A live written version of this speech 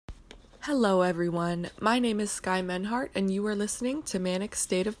Hello, everyone. My name is Sky Menhart, and you are listening to Manic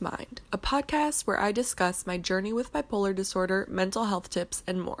State of Mind, a podcast where I discuss my journey with bipolar disorder, mental health tips,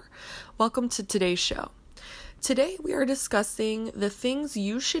 and more. Welcome to today's show. Today, we are discussing the things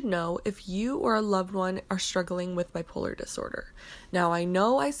you should know if you or a loved one are struggling with bipolar disorder. Now, I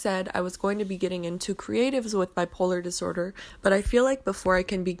know I said I was going to be getting into creatives with bipolar disorder, but I feel like before I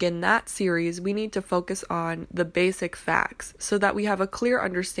can begin that series, we need to focus on the basic facts so that we have a clear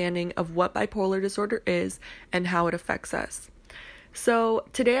understanding of what bipolar disorder is and how it affects us. So,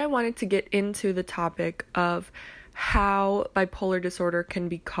 today I wanted to get into the topic of how bipolar disorder can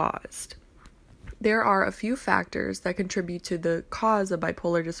be caused. There are a few factors that contribute to the cause of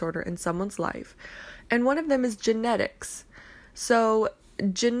bipolar disorder in someone's life, and one of them is genetics. So,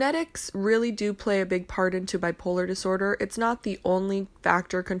 genetics really do play a big part into bipolar disorder. It's not the only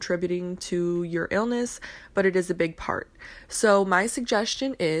factor contributing to your illness, but it is a big part. So, my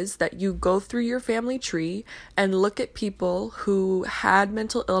suggestion is that you go through your family tree and look at people who had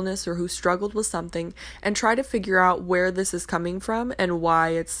mental illness or who struggled with something and try to figure out where this is coming from and why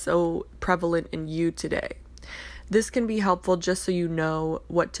it's so prevalent in you today. This can be helpful just so you know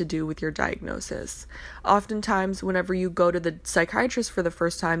what to do with your diagnosis. Oftentimes, whenever you go to the psychiatrist for the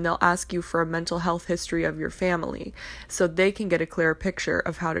first time, they'll ask you for a mental health history of your family so they can get a clear picture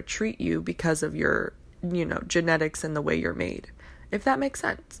of how to treat you because of your, genetics and the way you're made, if that makes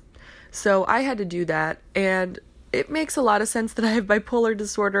sense. So I had to do that, and it makes a lot of sense that I have bipolar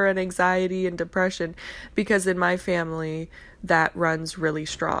disorder and anxiety and depression because in my family that runs really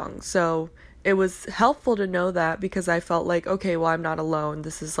strong. So it was helpful to know that because I felt like, okay, well, I'm not alone.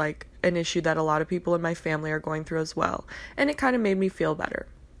 This is like an issue that a lot of people in my family are going through as well. And it kind of made me feel better.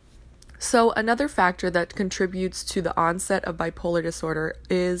 So another factor that contributes to the onset of bipolar disorder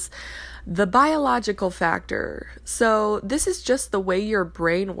is the biological factor. So this is just the way your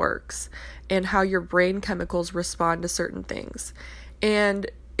brain works and how your brain chemicals respond to certain things. And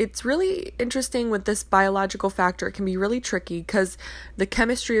it's really interesting with this biological factor. It can be really tricky because the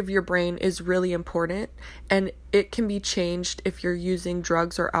chemistry of your brain is really important, and it can be changed if you're using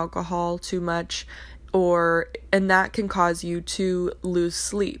drugs or alcohol too much, and that can cause you to lose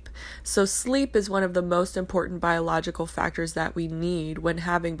sleep. So sleep is one of the most important biological factors that we need when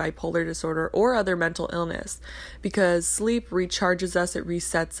having bipolar disorder or other mental illness, because sleep recharges us, it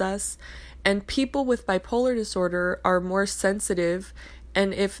resets us, and people with bipolar disorder are more sensitive.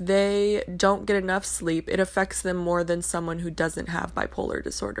 And if they don't get enough sleep, it affects them more than someone who doesn't have bipolar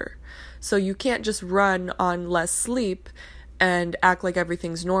disorder. So you can't just run on less sleep and act like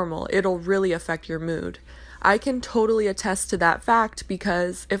everything's normal. It'll really affect your mood. I can totally attest to that fact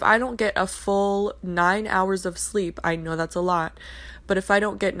because if I don't get a full 9 hours of sleep, I know that's a lot, but if I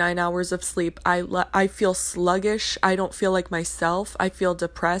don't get 9 hours of sleep, I feel sluggish, I don't feel like myself, I feel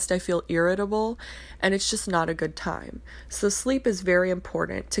depressed, I feel irritable, and it's just not a good time. So sleep is very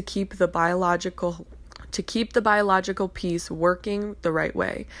important to keep the biological piece working the right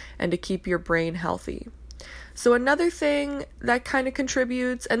way and to keep your brain healthy. So another thing that kind of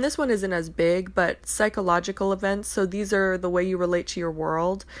contributes, and this one isn't as big, but psychological events. So these are the way you relate to your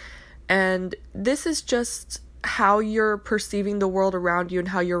world. And this is just how you're perceiving the world around you and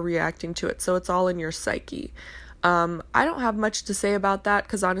how you're reacting to it. So it's all in your psyche. I don't have much to say about that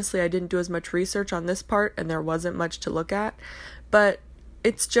because honestly, I didn't do as much research on this part and there wasn't much to look at. But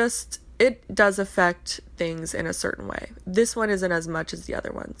it does affect things in a certain way. This one isn't as much as the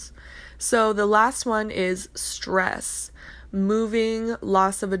other ones. So the last one is stress. Moving,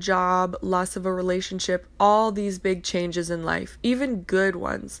 loss of a job, loss of a relationship, all these big changes in life, even good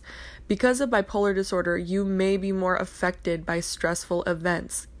ones. Because of bipolar disorder, you may be more affected by stressful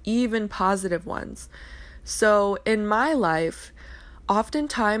events, even positive ones. So in my life,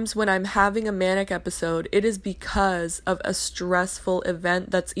 oftentimes when I'm having a manic episode, it is because of a stressful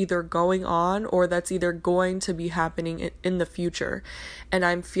event that's either going on or that's either going to be happening in the future. And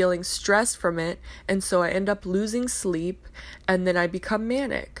I'm feeling stressed from it, and so I end up losing sleep, and then I become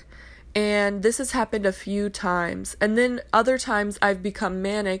manic. And this has happened a few times. And then other times I've become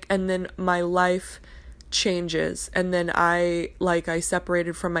manic, and then my life changes. And then I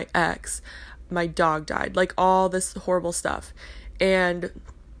separated from my ex, my dog died, like all this horrible stuff. And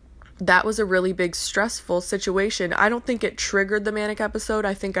that was a really big stressful situation. I don't think it triggered the manic episode.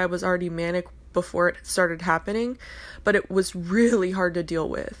 I think I was already manic before it started happening, but it was really hard to deal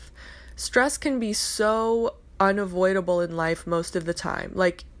with. Stress can be so unavoidable in life most of the time.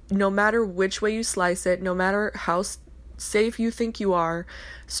 Like, no matter which way you slice it, no matter how safe you think you are,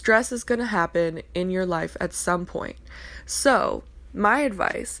 stress is going to happen in your life at some point. So my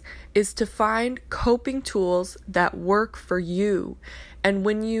advice is to find coping tools that work for you And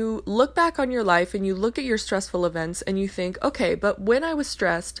when you look back on your life and you look at your stressful events and you think, okay, but when I was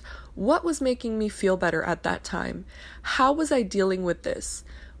stressed, what was making me feel better at that time? How was I dealing with this?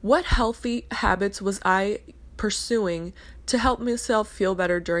 What healthy habits was I pursuing to help myself feel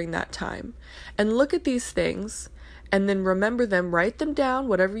better during that time? And look at these things and then remember them, write them down,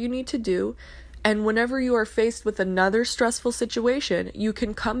 whatever you need to do. And whenever you are faced with another stressful situation, you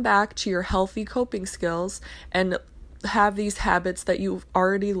can come back to your healthy coping skills and have these habits that you've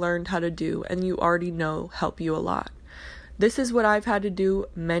already learned how to do and you already know help you a lot. This is what I've had to do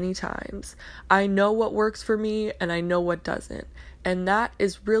many times. I know what works for me and I know what doesn't. And that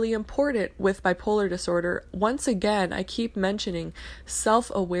is really important with bipolar disorder. Once again, I keep mentioning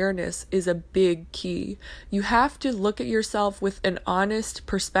self-awareness is a big key. You have to look at yourself with an honest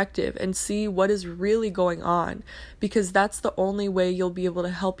perspective and see what is really going on, because that's the only way you'll be able to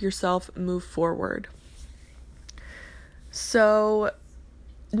help yourself move forward. So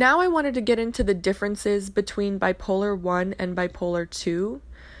now I wanted to get into the differences between bipolar 1 and bipolar 2.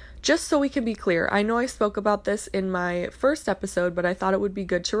 Just so we can be clear, I know I spoke about this in my first episode, but I thought it would be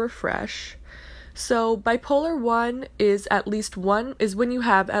good to refresh. So bipolar 1 is when you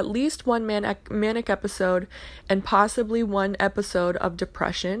have at least one manic episode and possibly one episode of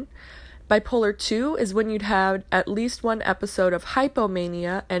depression. Bipolar 2 is when you'd have at least one episode of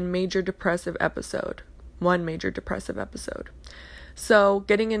hypomania and one major depressive episode. So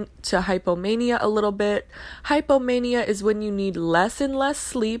getting into hypomania a little bit, hypomania is when you need less and less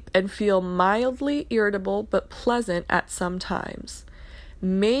sleep and feel mildly irritable but pleasant at some times.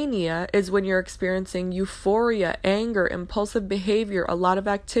 Mania is when you're experiencing euphoria, anger, impulsive behavior, a lot of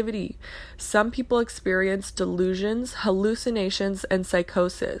activity. Some people experience delusions, hallucinations, and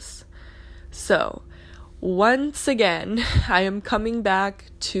psychosis. So, once again, I am coming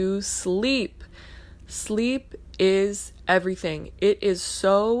back to sleep. Sleep is everything. It is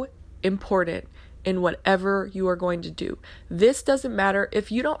so important in whatever you are going to do. This doesn't matter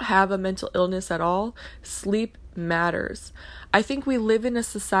if you don't have a mental illness at all. Sleep matters. I think we live in a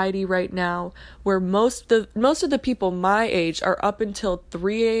society right now where most of the people my age are up until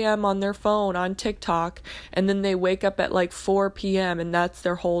 3 a.m. on their phone on TikTok, and then they wake up at like 4 p.m. and that's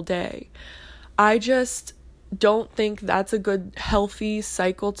their whole day. I just don't think that's a good, healthy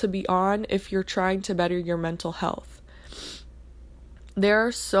cycle to be on if you're trying to better your mental health. There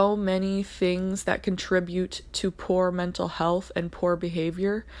are so many things that contribute to poor mental health and poor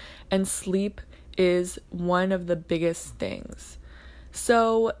behavior, and sleep is one of the biggest things.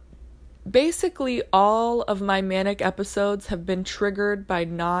 So basically all of my manic episodes have been triggered by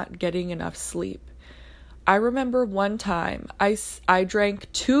not getting enough sleep. I remember one time I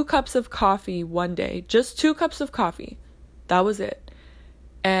drank 2 cups of coffee one day, just 2 cups of coffee. That was it.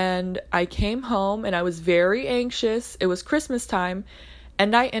 And I came home and I was very anxious. It was Christmas time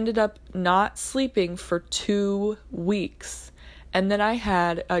and I ended up not sleeping for 2 weeks. And then I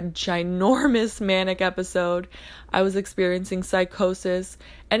had a ginormous manic episode. I was experiencing psychosis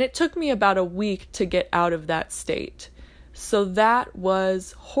and it took me about a week to get out of that state. So that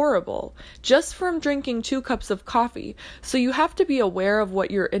was horrible, just from drinking 2 cups of coffee. So you have to be aware of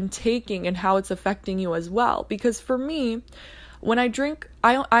what you're intaking and how it's affecting you as well. Because for me, when I drink,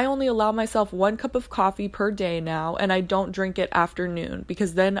 I only allow myself 1 cup of coffee per day now, and I don't drink it after noon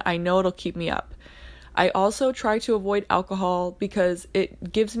because then I know it'll keep me up. I also try to avoid alcohol because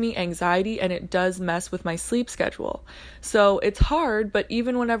it gives me anxiety and it does mess with my sleep schedule. So it's hard, but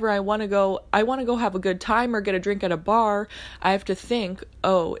even whenever I want to go have a good time or get a drink at a bar, I have to think,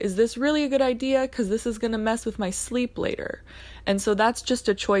 oh, is this really a good idea? Because this is going to mess with my sleep later. And so that's just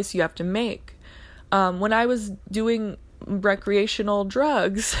a choice you have to make. When I was doing recreational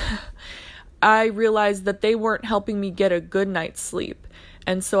drugs, I realized that they weren't helping me get a good night's sleep.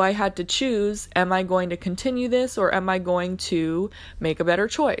 And so I had to choose, am I going to continue this or am I going to make a better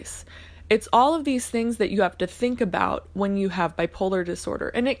choice? It's all of these things that you have to think about when you have bipolar disorder.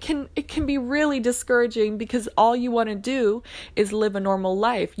 And it can be really discouraging because all you want to do is live a normal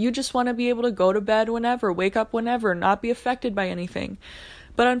life. You just want to be able to go to bed whenever, wake up whenever, not be affected by anything.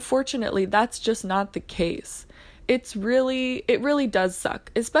 But unfortunately, that's just not the case. It really does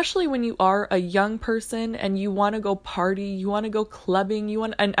suck, especially when you are a young person and you want to go party, you want to go clubbing,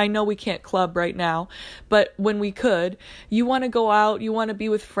 and I know we can't club right now, but when we could, you want to go out, you want to be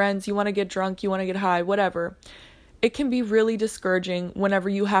with friends, you want to get drunk, you want to get high, whatever. It can be really discouraging whenever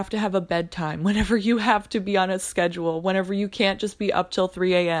you have to have a bedtime, whenever you have to be on a schedule, whenever you can't just be up till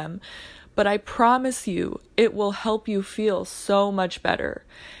 3 a.m. But I promise you, it will help you feel so much better.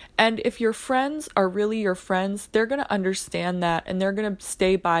 And if your friends are really your friends, they're going to understand that and they're going to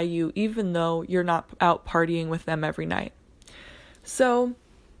stay by you even though you're not out partying with them every night. So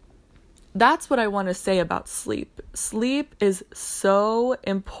that's what I want to say about sleep. Sleep is so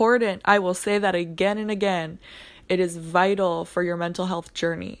important. I will say that again and again. It is vital for your mental health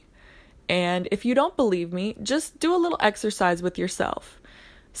journey. And if you don't believe me, just do a little exercise with yourself.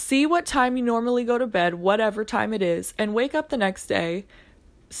 See what time you normally go to bed, whatever time it is, and wake up the next day.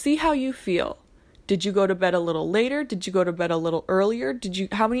 See how you feel. Did you go to bed a little later? Did you go to bed a little earlier?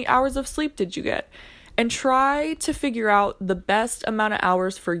 How many hours of sleep did you get? And try to figure out the best amount of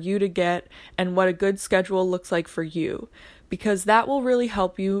hours for you to get and what a good schedule looks like for you, because that will really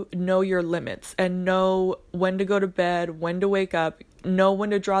help you know your limits and know when to go to bed, when to wake up, know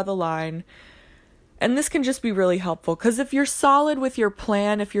when to draw the line. And this can just be really helpful, because if you're solid with your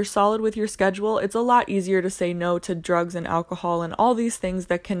plan, if you're solid with your schedule, it's a lot easier to say no to drugs and alcohol and all these things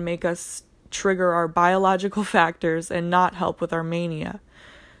that can make us trigger our biological factors and not help with our mania.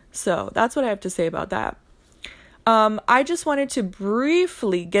 So that's what I have to say about that. I just wanted to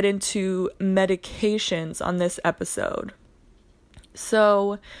briefly get into medications on this episode.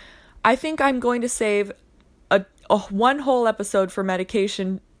 So I think I'm going to save a one whole episode for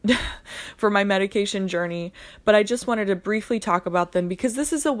medication for my medication journey, but I just wanted to briefly talk about them because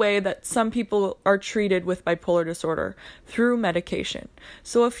this is a way that some people are treated with bipolar disorder, through medication.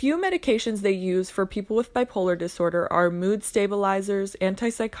 So a few medications they use for people with bipolar disorder are mood stabilizers,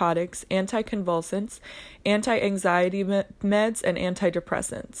 antipsychotics, anticonvulsants, anti-anxiety meds, and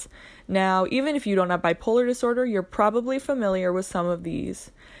antidepressants. Now, even if you don't have bipolar disorder, you're probably familiar with some of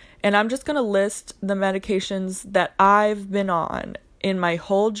these. And I'm just going to list the medications that I've been on in my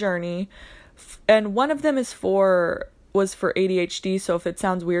whole journey, and one of them was for ADHD, so if it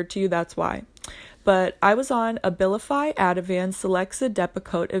sounds weird to you, that's why. But I was on Abilify, Ativan, Celexa,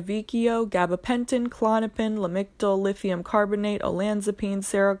 Depakote, Evykio, Gabapentin, Klonopin, Lamictal, lithium carbonate, olanzapine,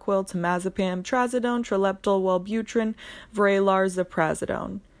 Seroquel, temazepam, trazodone, Trileptal, Wellbutrin, Vraylar,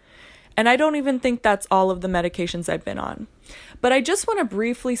 ziprasidone. And I don't even think that's all of the medications I've been on. But I just want to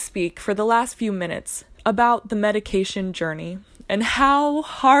briefly speak for the last few minutes about the medication journey and how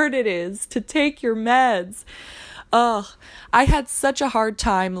hard it is to take your meds. I had such a hard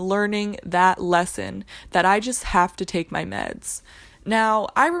time learning that lesson that I just have to take my meds. Now,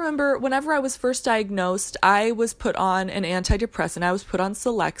 I remember whenever I was first diagnosed, I was put on an antidepressant. I was put on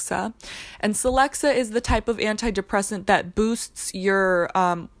Celexa. And Celexa is the type of antidepressant that boosts your,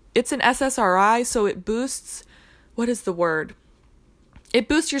 it's an SSRI, so it boosts, what is the word? It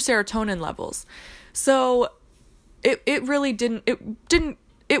boosts your serotonin levels. So it really didn't,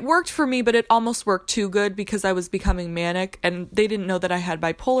 it worked for me, but it almost worked too good because I was becoming manic and they didn't know that I had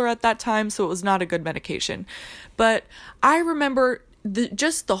bipolar at that time, so it was not a good medication. But I remember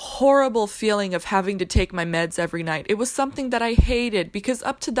just the horrible feeling of having to take my meds every night. It was something that I hated because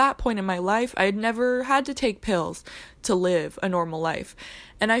up to that point in my life, I had never had to take pills to live a normal life.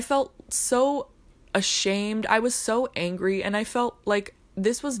 And I felt so ashamed. I was so angry, and I felt like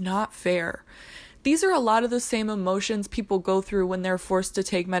this was not fair. These are a lot of the same emotions people go through when they're forced to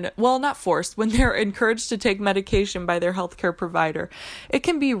take when they're encouraged to take medication by their healthcare provider. It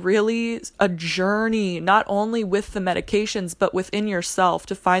can be really a journey, not only with the medications, but within yourself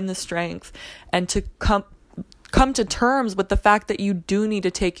to find the strength and to come to terms with the fact that you do need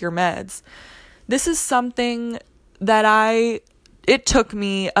to take your meds. This is something that it took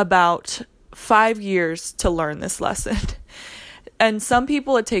me about 5 years to learn this lesson. And some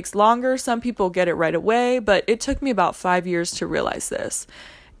people it takes longer, some people get it right away, but it took me about 5 years to realize this.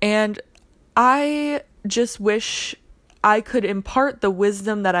 And I just wish I could impart the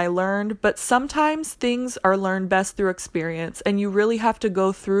wisdom that I learned, but sometimes things are learned best through experience, and you really have to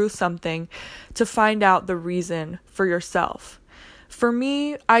go through something to find out the reason for yourself. For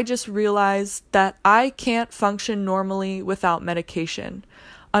me, I just realized that I can't function normally without medication.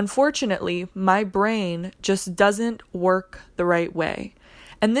 Unfortunately, my brain just doesn't work the right way.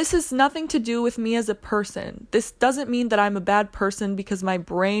 And this has nothing to do with me as a person. This doesn't mean that I'm a bad person because my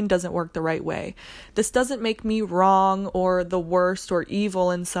brain doesn't work the right way. This doesn't make me wrong or the worst or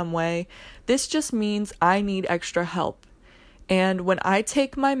evil in some way. This just means I need extra help. And when I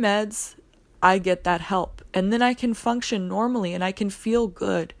take my meds, I get that help. And then I can function normally and I can feel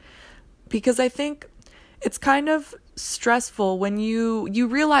good. Because I think it's kind of stressful when you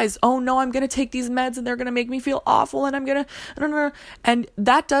realize, oh no, I'm going to take these meds and they're going to make me feel awful and and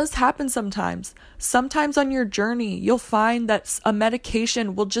that does happen sometimes. Sometimes on your journey, you'll find that a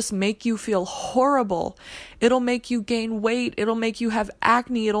medication will just make you feel horrible. It'll make you gain weight. It'll make you have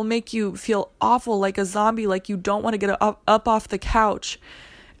acne. It'll make you feel awful, like a zombie, like you don't want to get up off the couch.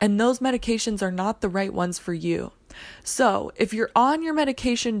 And those medications are not the right ones for you. So if you're on your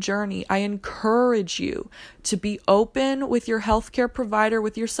medication journey, I encourage you to be open with your healthcare provider,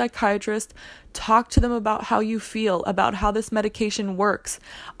 with your psychiatrist. Talk to them about how you feel, about how this medication works,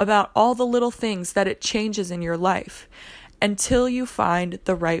 about all the little things that it changes in your life until you find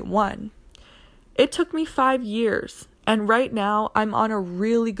the right one. It took me 5 years. And right now, I'm on a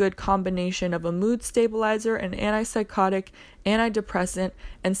really good combination of a mood stabilizer, an antipsychotic, antidepressant,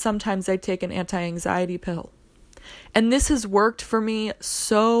 and sometimes I take an anti-anxiety pill. And this has worked for me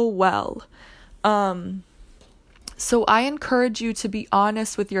so well. So I encourage you to be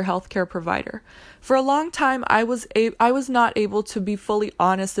honest with your healthcare provider. For a long time, I was not able to be fully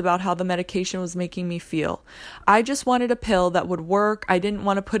honest about how the medication was making me feel. I just wanted a pill that would work. I didn't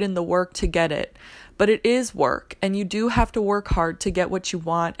want to put in the work to get it. But it is work, and you do have to work hard to get what you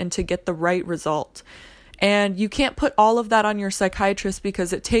want and to get the right result. And you can't put all of that on your psychiatrist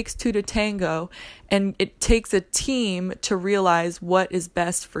because it takes two to tango, and it takes a team to realize what is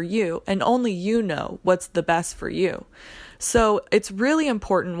best for you, and only you know what's the best for you. So it's really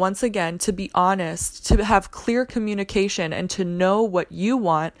important, once again, to be honest, to have clear communication, and to know what you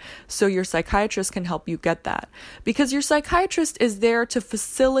want so your psychiatrist can help you get that. Because your psychiatrist is there to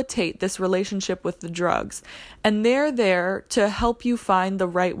facilitate this relationship with the drugs, and they're there to help you find the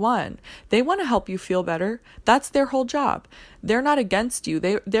right one. They want to help you feel better. That's their whole job. They're not against you.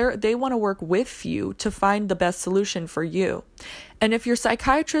 They want to work with you to find the best solution for you. And if your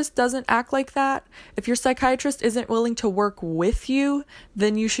psychiatrist doesn't act like that, if your psychiatrist isn't willing to work with you,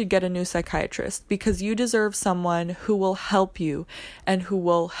 then you should get a new psychiatrist, because you deserve someone who will help you and who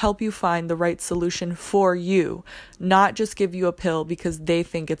will help you find the right solution for you, not just give you a pill because they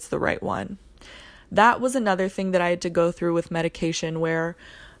think it's the right one. That was another thing that I had to go through with medication, where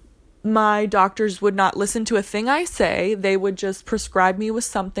my doctors would not listen to a thing I say. They would just prescribe me with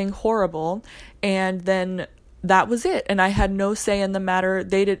something horrible, and then that was it. And I had no say in the matter.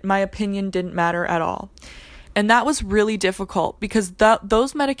 My opinion didn't matter at all. And that was really difficult, because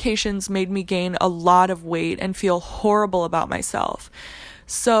those medications made me gain a lot of weight and feel horrible about myself.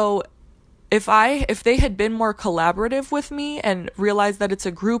 So if they had been more collaborative with me and realized that it's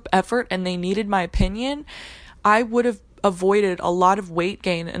a group effort and they needed my opinion, I would have avoided a lot of weight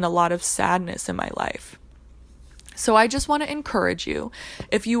gain and a lot of sadness in my life. So I just want to encourage you,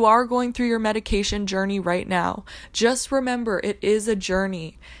 if you are going through your medication journey right now, just remember it is a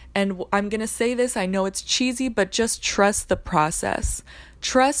journey. And I'm going to say this, I know it's cheesy, but just trust the process.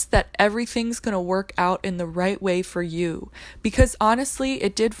 Trust that everything's going to work out in the right way for you. Because honestly,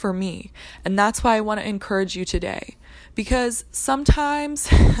 it did for me. And that's why I want to encourage you today. Because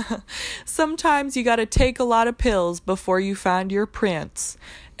sometimes you got to take a lot of pills before you find your prince.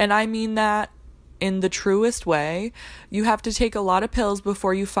 And I mean that in the truest way. You have to take a lot of pills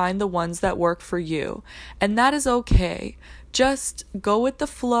before you find the ones that work for you. And that is okay. Just go with the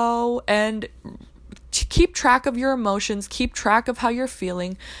flow and keep track of your emotions, keep track of how you're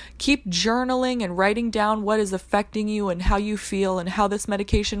feeling, keep journaling and writing down what is affecting you and how you feel and how this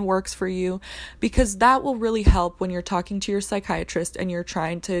medication works for you, because that will really help when you're talking to your psychiatrist and you're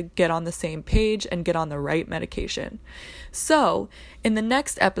trying to get on the same page and get on the right medication. So, in the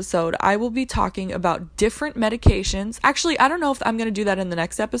next episode, I will be talking about different medications. Actually, I don't know if I'm going to do that in the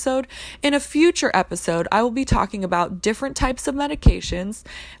next episode. In a future episode, I will be talking about different types of medications,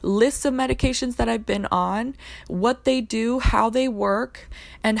 lists of medications that I've been on, what they do, how they work,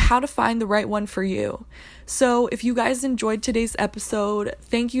 and how to find the right one for you. So if you guys enjoyed today's episode,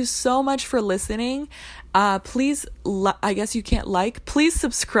 thank you so much for listening. Please, I guess you can't please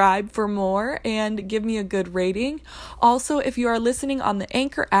subscribe for more and give me a good rating. Also, if you are listening on the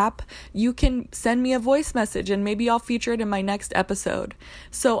Anchor app, you can send me a voice message and maybe I'll feature it in my next episode.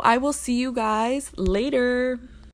 So I will see you guys later.